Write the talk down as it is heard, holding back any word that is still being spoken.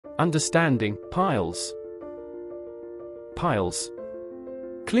Understanding piles. Piles,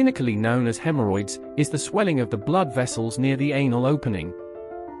 clinically known as hemorrhoids, is the swelling of the blood vessels near the anal opening.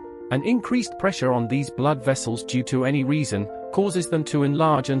 An increased pressure on these blood vessels due to any reason causes them to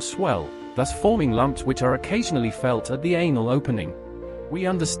enlarge and swell, thus forming lumps which are occasionally felt at the anal opening. We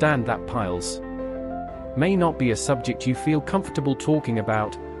understand that piles may not be a subject you feel comfortable talking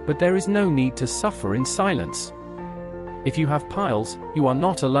about, but there is no need to suffer in silence. If you have piles, you are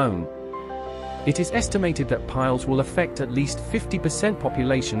not alone. It is estimated that piles will affect at least 50%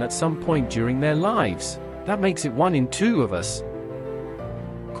 population at some point during their lives. That makes it 1 in 2 of us.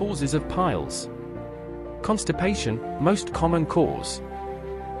 Causes of piles. Constipation, most common cause.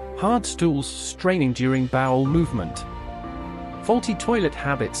 Hard stools straining during bowel movement. Faulty toilet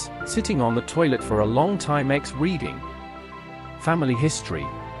habits, sitting on the toilet for a long time. Reading. Family history.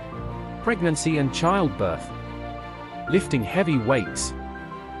 Pregnancy and childbirth. Lifting heavy weights.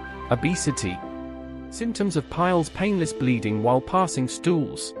 Obesity. Symptoms of piles: painless bleeding while passing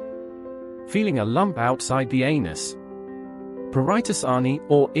stools. Feeling a lump outside the anus. Pruritus ani,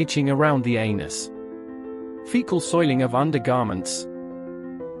 or itching around the anus. Fecal soiling of undergarments.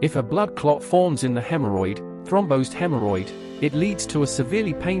 If a blood clot forms in the hemorrhoid, thrombosed hemorrhoid, it leads to a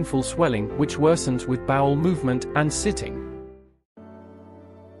severely painful swelling which worsens with bowel movement and sitting.